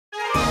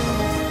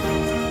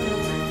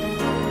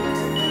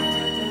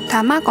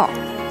tamago，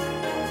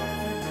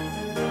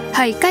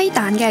 係雞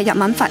蛋嘅日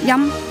文發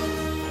音。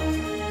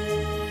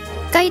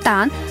雞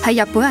蛋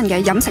係日本人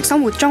嘅飲食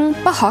生活中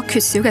不可缺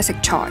少嘅食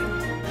材，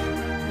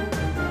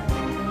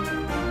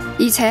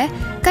而且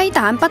雞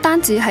蛋不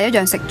單止係一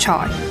樣食材，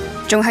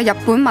仲係日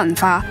本文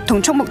化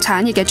同畜牧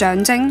產業嘅象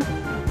徵。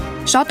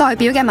所代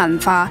表嘅文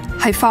化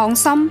係放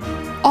心、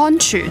安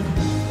全。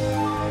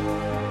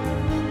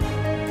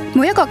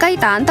每一個雞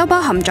蛋都包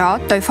含咗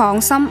對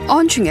放心、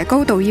安全嘅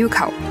高度要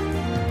求。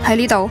喺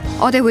呢度，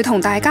我哋會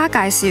同大家介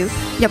紹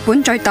日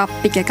本最特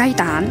別嘅雞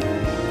蛋。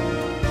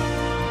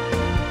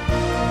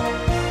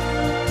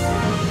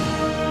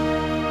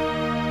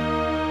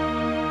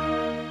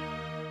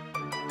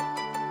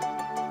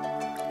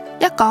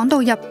一講到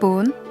日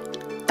本，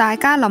大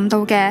家諗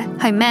到嘅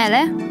係咩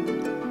呢？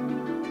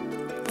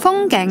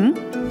風景、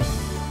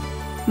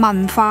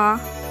文化，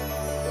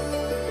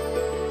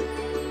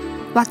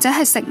或者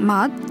係食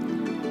物？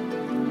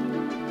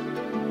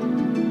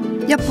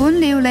日本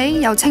料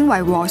理又稱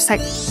為和食。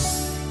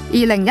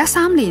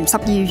2013年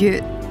12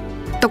月，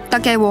獨特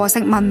嘅和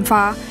食文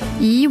化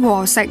以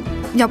和食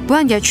日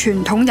本人嘅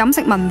傳統飲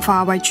食文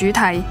化為主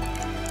題，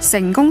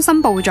成功申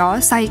報咗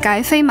世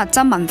界非物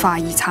質文化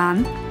遺產。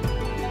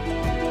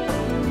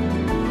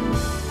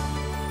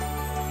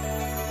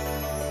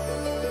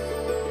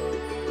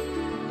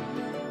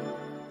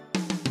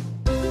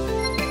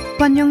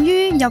運用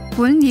於日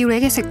本料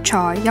理嘅食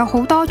材有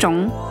好多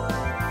種，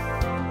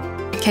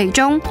其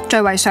中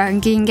最為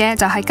常見嘅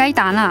就係雞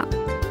蛋啦。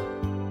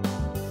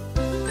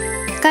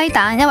雞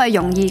蛋因為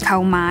容易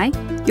購買，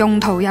用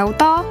途又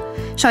多，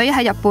所以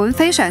喺日本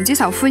非常之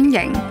受歡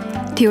迎。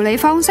調理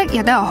方式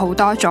亦都有好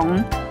多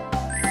種，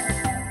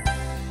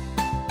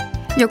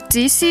玉子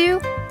燒、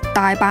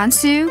大阪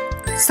燒、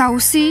壽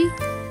司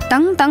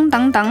等等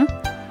等等，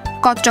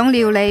各種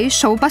料理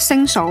數不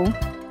勝數。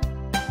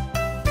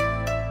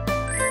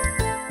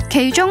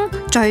其中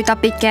最特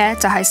別嘅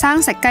就係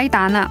生食雞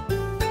蛋啦，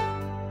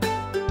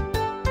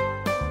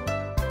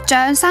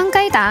將生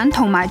雞蛋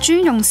同埋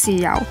專用豉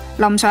油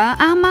淋上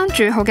啱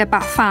啱煮好嘅白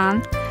飯，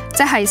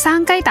即係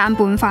生雞蛋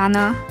拌飯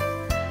啦。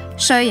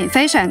雖然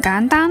非常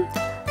簡單，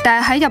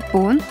但係喺日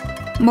本，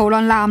無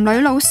論男女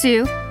老少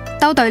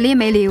都對呢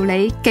味料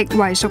理極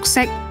為熟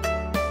悉。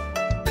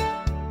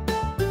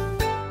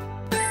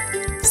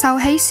壽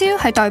喜燒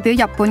係代表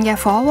日本嘅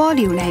火鍋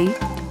料理。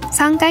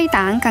生雞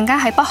蛋更加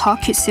係不可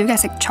缺少嘅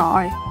食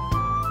材。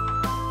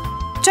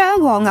將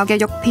和牛嘅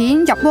肉片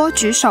入鍋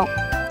煮熟，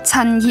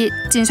趁熱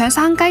煎上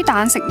生雞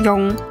蛋食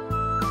用，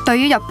對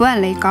於日本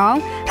人嚟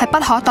講係不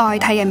可代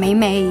替嘅美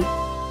味。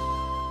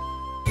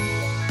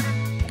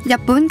日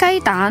本雞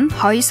蛋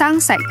可以生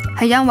食，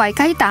係因為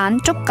雞蛋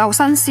足夠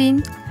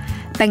新鮮，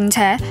並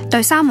且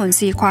對沙門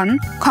氏菌、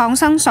抗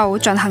生素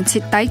進行徹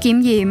底檢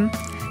驗，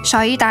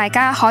所以大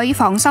家可以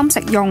放心食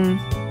用。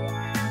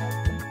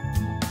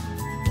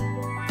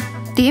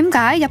點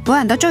解日本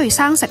人都中意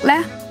生食呢？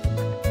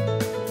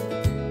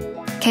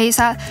其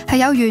實係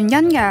有原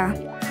因㗎。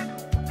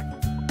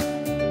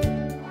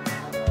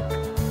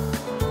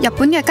日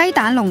本嘅雞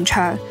蛋農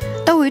場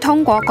都會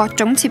通過各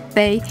種設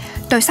備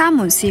對沙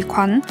門氏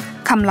菌、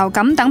禽流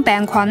感等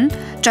病菌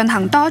進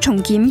行多重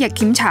檢疫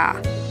檢查。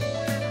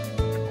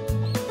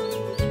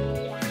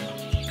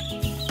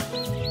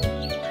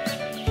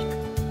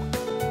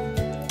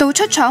到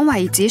出廠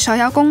為止，所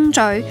有工序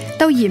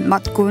都嚴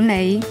密管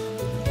理。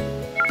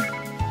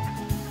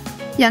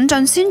引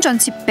進先進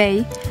設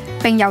備，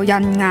並由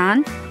人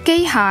眼、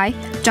機械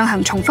進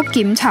行重複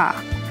檢查，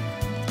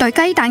對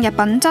雞蛋嘅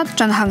品質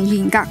進行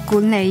嚴格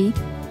管理。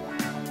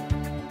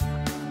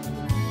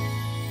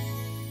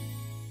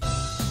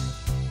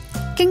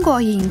經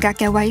過嚴格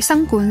嘅衛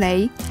生管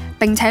理，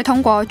並且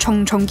通過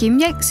重重檢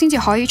疫，先至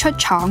可以出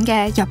廠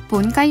嘅日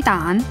本雞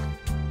蛋。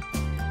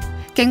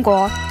經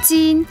過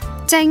煎、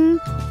蒸、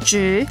煮、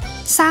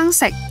生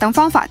食等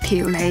方法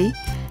調理，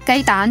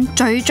雞蛋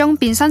最終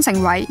變身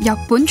成為日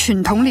本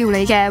傳統料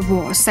理嘅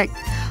和食，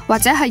或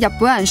者係日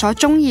本人所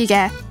中意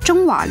嘅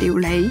中華料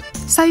理、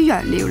西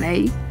洋料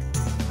理。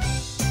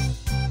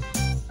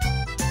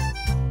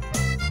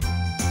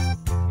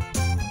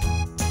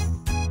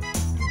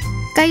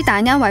雞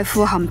蛋因為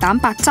富含蛋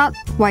白質、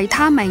維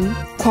他命、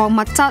礦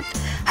物質，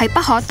係不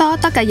可多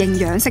得嘅營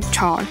養食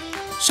材，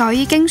所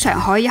以經常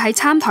可以喺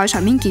餐台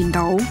上面見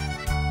到。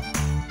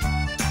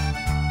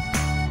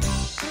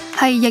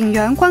係營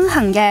養均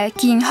衡嘅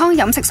健康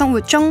飲食生活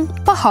中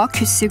不可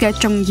缺少嘅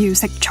重要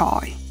食材。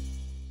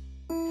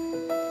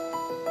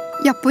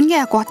日本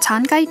嘅國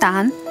產雞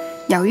蛋，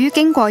由於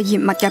經過嚴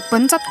密嘅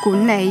品質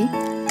管理，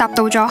達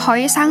到咗可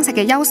以生食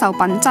嘅優秀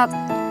品質，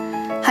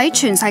喺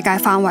全世界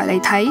範圍嚟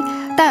睇，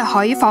都係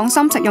可以放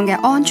心食用嘅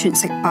安全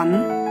食品。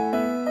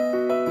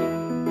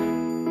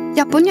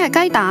日本嘅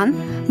雞蛋，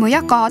每一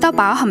個都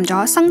飽含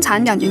咗生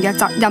產人員嘅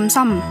責任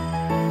心。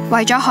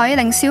為咗可以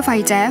令消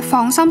費者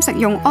放心食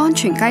用安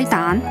全雞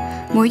蛋，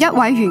每一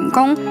位員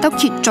工都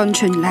竭盡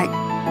全力。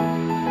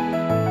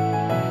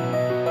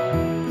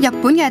日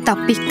本嘅特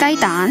別雞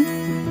蛋，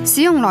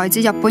使用來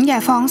自日本嘅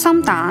放心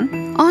蛋、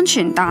安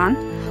全蛋，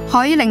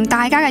可以令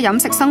大家嘅飲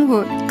食生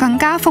活更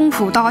加豐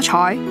富多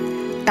彩。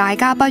大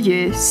家不如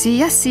試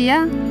一試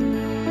啊！